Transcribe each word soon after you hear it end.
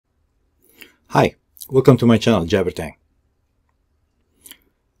Hi, welcome to my channel, JaberTime.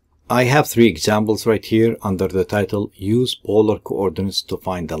 I have 3 examples right here under the title Use Polar Coordinates to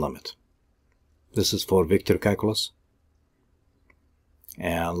Find the Limit. This is for vector calculus.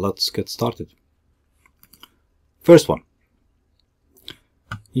 And let's get started. First one.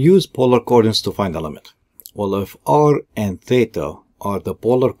 Use polar coordinates to find the limit. Well, if r and theta are the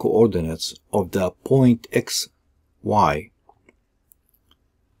polar coordinates of the point x, y,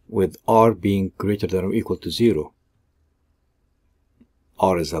 with r being greater than or equal to 0,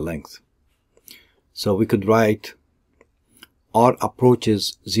 r is a length. So we could write r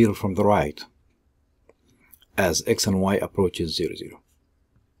approaches 0 from the right as x and y approaches 0, 0.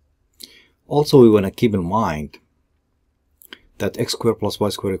 Also, we want to keep in mind that x squared plus y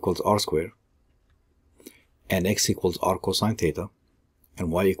squared equals r squared, and x equals r cosine theta,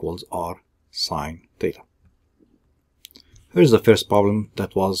 and y equals r sine theta. Here's the first problem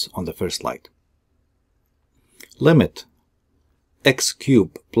that was on the first slide. Limit x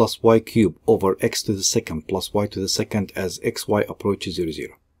cubed plus y cubed over x to the second plus y to the second as xy approaches 0,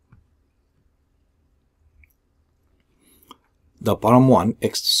 0. The bottom one,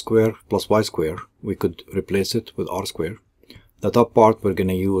 x squared plus y squared, we could replace it with r squared. The top part, we're going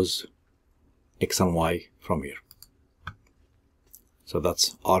to use x and y from here. So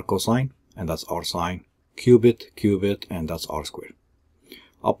that's r cosine, and that's r sine. Cube it, and that's r squared.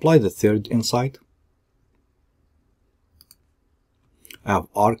 Apply the third inside. I have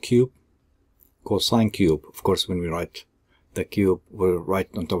r cube, cosine cube. Of course, when we write the cube, we're right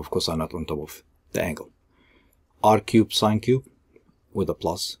on top of cosine, not on top of the angle. R cube sine cube with a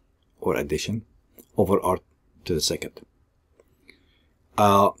plus or addition over r to the second.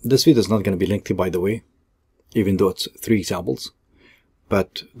 This video is not going to be lengthy, by the way, even though it's 3 examples.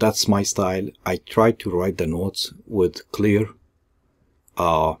 But that's my style. I try to write the notes with clear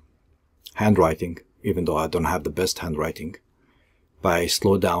handwriting, even though I don't have the best handwriting. But I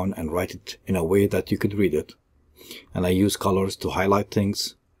slow down and write it in a way that you could read it. And I use colors to highlight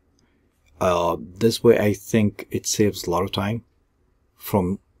things. This way I think it saves a lot of time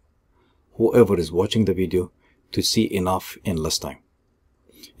from whoever is watching the video to see enough in less time.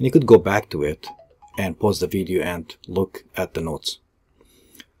 And you could go back to it and pause the video and look at the notes.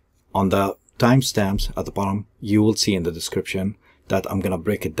 On the timestamps at the bottom, you will see in the description that I'm going to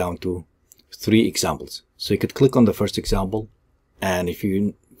break it down to 3 examples. So you could click on the first example, and if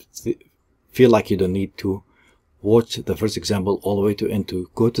you feel like you don't need to watch the first example all the way to end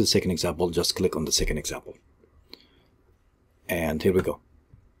to go to the second example, just click on the second example. And here we go.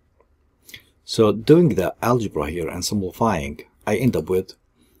 So doing the algebra here and simplifying, I end up with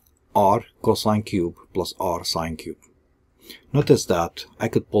r cosine cube plus r sine cube. Notice that I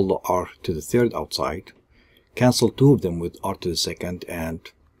could pull the r to the third outside, cancel 2 of them with r to the second, and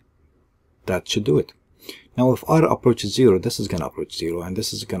that should do it. Now if r approaches 0, this is going to approach 0, and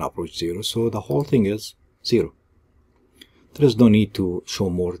this is going to approach 0, so the whole thing is 0. There is no need to show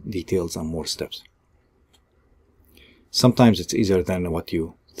more details and more steps. Sometimes it's easier than what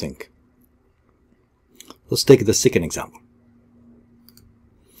you think. Let's take the second example.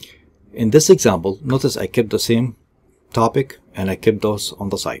 In this example, notice I kept the same topic and I kept those on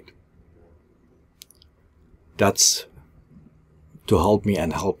the side. That's to help me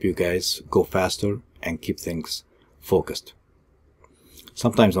and help you guys go faster and keep things focused.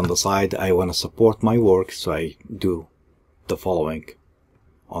 Sometimes on the side I want to support my work, so I do the following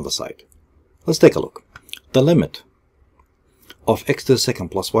on the side. Let's take a look. The limit of x to the second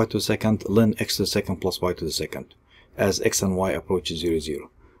plus y to the second ln x to the second plus y to the second as x and y approaches 0, 0.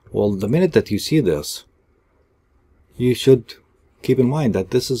 Well, the minute that you see this, you should keep in mind that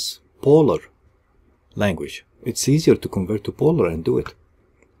this is polar language. It's easier to convert to polar and do it.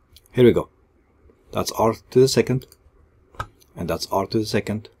 Here we go. That's r to the second, and that's r to the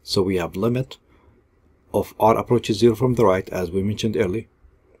second. So we have limit of r approaches 0 from the right, as we mentioned earlier,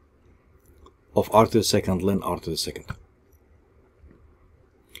 of r to the second ln r to the second.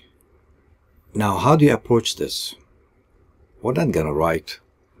 Now, how do you approach this? We're not going to write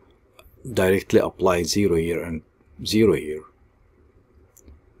directly apply 0 here and 0 here.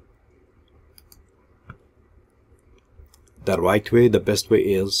 The right way, the best way,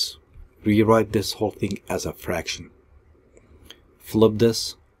 is rewrite this whole thing as a fraction. Flip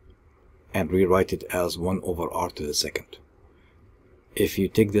this and rewrite it as 1 over r to the second. If you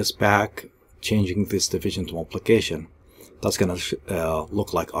take this back, changing this division to multiplication, that's going to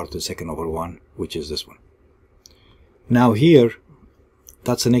look like r to the second over 1, which is this one. Now here,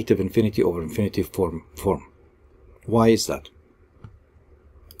 that's a negative infinity over infinity form. Why is that?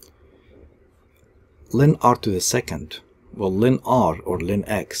 Ln r to the second Well, ln r or ln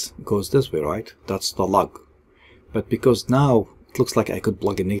x goes this way, right? That's the log. But because now it looks like I could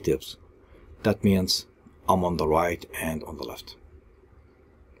plug in negatives, that means I'm on the right and on the left.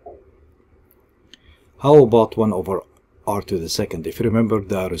 How about 1 over r to the second? If you remember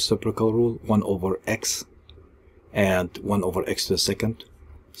the reciprocal rule, 1 over x and 1 over x to the second.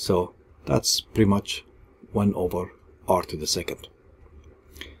 So that's pretty much 1 over r to the second.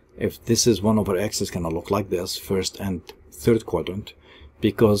 If this is 1 over x, it's going to look like this, first and third quadrant,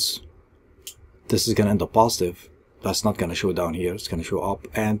 because this is going to end up positive. That's not going to show down here, it's going to show up,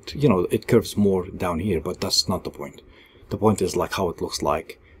 and you know, it curves more down here, but that's not the point. The point is like how it looks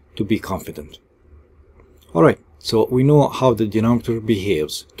like, to be confident. Alright, so we know how the denominator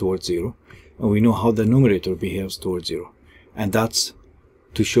behaves towards 0, and we know how the numerator behaves towards 0, and that's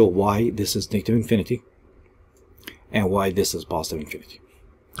to show why this is negative infinity and why this is positive infinity.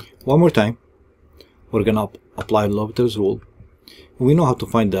 One more time, we're going to apply L'Hopital's rule. We know how to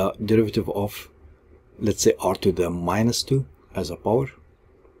find the derivative of, let's say, r to the minus 2 as a power,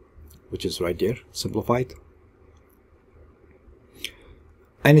 which is right there, simplified.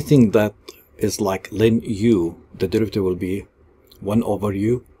 Anything that is like ln u, the derivative will be 1 over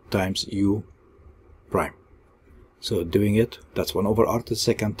u times u prime. So doing it, that's 1 over r to the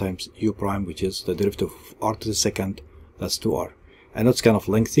second times u prime, which is the derivative of r to the second, that's 2r. I know it's kind of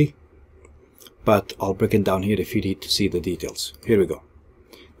lengthy, but I'll break it down here if you need to see the details. Here we go.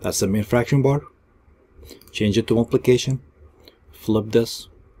 That's the main fraction bar. Change it to multiplication, flip this,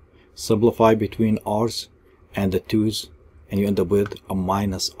 simplify between r's and the 2's, and you end up with a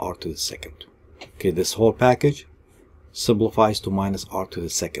minus r to the second. Okay, this whole package simplifies to minus r to the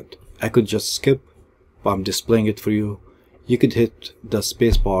second. I could just skip, but I'm displaying it for you. You could hit the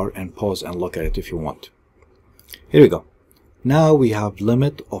space bar and pause and look at it if you want. Here we go. Now we have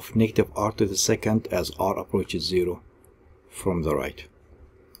limit of negative r to the second as r approaches 0 from the right.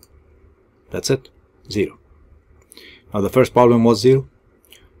 That's it, 0. Now the first problem was 0,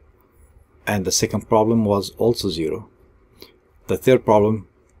 and the second problem was also 0. The third problem,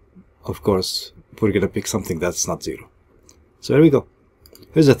 of course, we're going to pick something that's not 0. So here we go.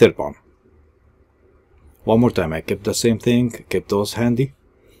 Here's the third problem. One more time, I kept the same thing, kept those handy,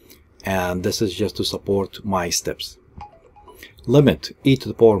 and this is just to support my steps. Limit e to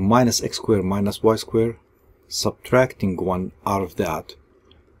the power minus x squared minus y squared, subtracting 1 out of that,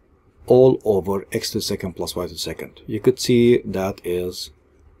 all over x to the second plus y to the second. You could see that is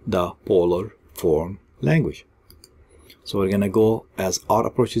the polar form language. So we're going to go as r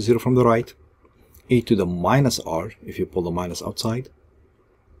approaches 0 from the right, e to the minus r, if you pull the minus outside,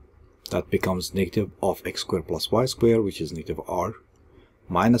 that becomes negative of x squared plus y squared, which is negative r,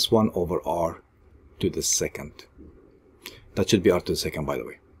 minus 1 over r to the second. That should be r to the second, by the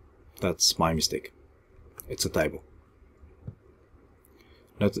way. That's my mistake. It's a typo.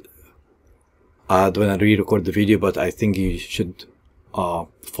 I don't want to re-record the video, but I think you should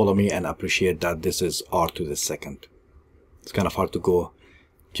follow me and appreciate that this is r to the second. It's kind of hard to go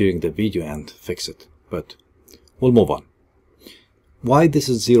during the video and fix it, but we'll move on. Why this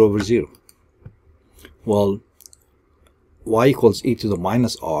is 0 over 0? Well, y equals e to the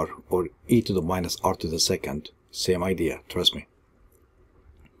minus r or e to the minus r to the second. Same idea, trust me.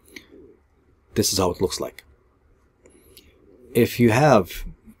 This is how it looks like. If you have,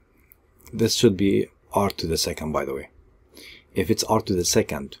 this should be r to the second, by the way. If it's r to the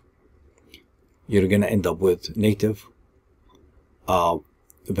second, you're going to end up with negative,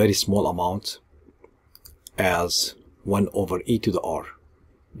 very small amount as 1 over e to the r,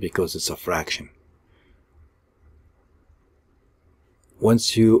 because it's a fraction.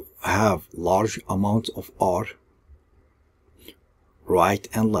 Once you have large amounts of r, right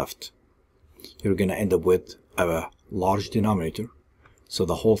and left, you're going to end up with a large denominator, so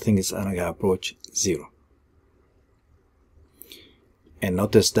the whole thing is going to approach 0. And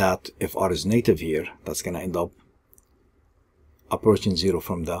notice that if r is negative here, that's going to end up approaching 0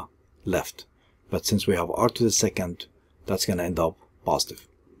 from the left. But since we have r to the second, that's going to end up positive.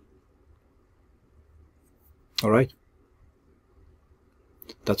 Alright?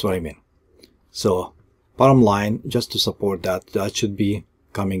 That's what I mean. So, bottom line, just to support that, that should be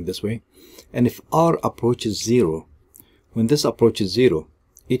coming this way. And if r approaches 0, when this approaches 0,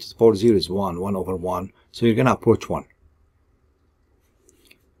 e to the power 0 is 1, 1 over 1, so you're going to approach 1.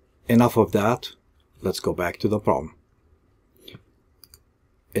 Enough of that, let's go back to the problem.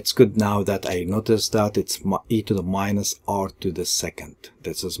 It's good now that I noticed that it's e to the minus r to the second.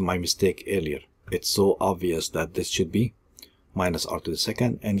 This is my mistake earlier. It's so obvious that this should be minus r to the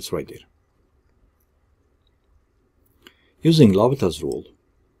second, and it's right there. Using L'Hopital's rule,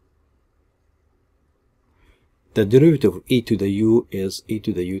 the derivative of e to the u is e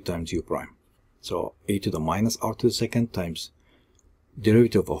to the u times u prime. So e to the minus r to the second times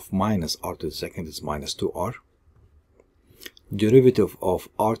derivative of minus r to the second is minus 2r. Derivative of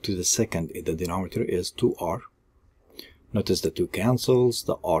r to the second in the denominator is 2r. Notice the 2 cancels,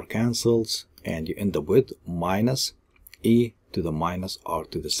 the r cancels, and you end up with minus e to the minus r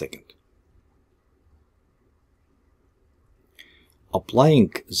to the second.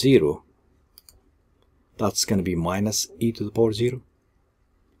 Applying 0, that's going to be minus e to the power 0.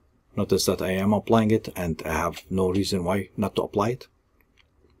 Notice that I am applying it and I have no reason why not to apply it.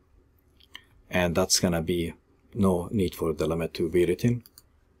 And that's going to be no need for the limit to be written.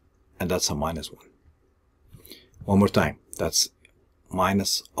 And that's a minus 1. One more time. That's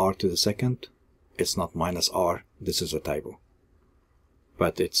minus r to the second. It's not minus r. This is a typo.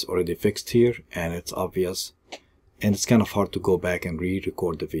 But it's already fixed here and it's obvious. And it's kind of hard to go back and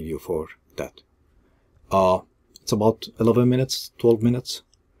re-record the video for that. It's about 11 minutes, 12 minutes.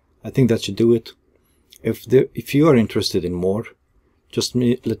 I think that should do it. If you are interested in more, just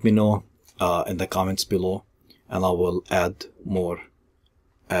let me know in the comments below, and I will add more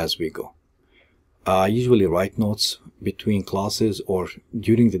as we go. I usually write notes between classes or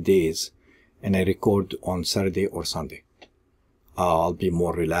during the days, and I record on Saturday or Sunday. I'll be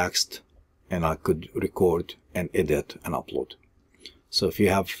more relaxed and I could record and edit and upload. So if you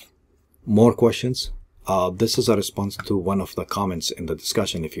have more questions, this is a response to one of the comments in the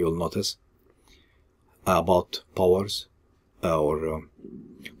discussion, if you will notice, about powers or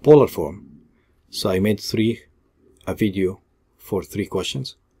polar form. So I made a video for 3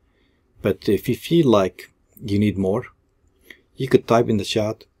 questions. But if you feel like you need more, you could type in the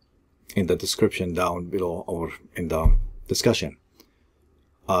chat, in the description down below, or in the discussion,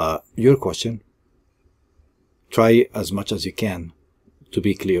 your question. Try as much as you can to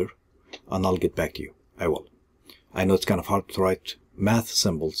be clear, and I'll get back to you. I will. I know it's kind of hard to write math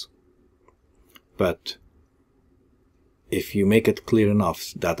symbols, but if you make it clear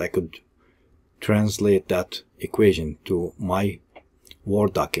enough that I could translate that equation to my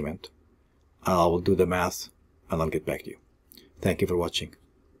Word document, I will do the math and I'll get back to you. Thank you for watching.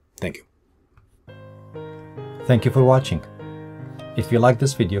 Thank you. Thank you for watching. If you like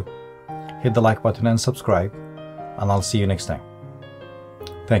this video, hit the like button and subscribe, and I'll see you next time.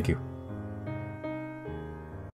 Thank you.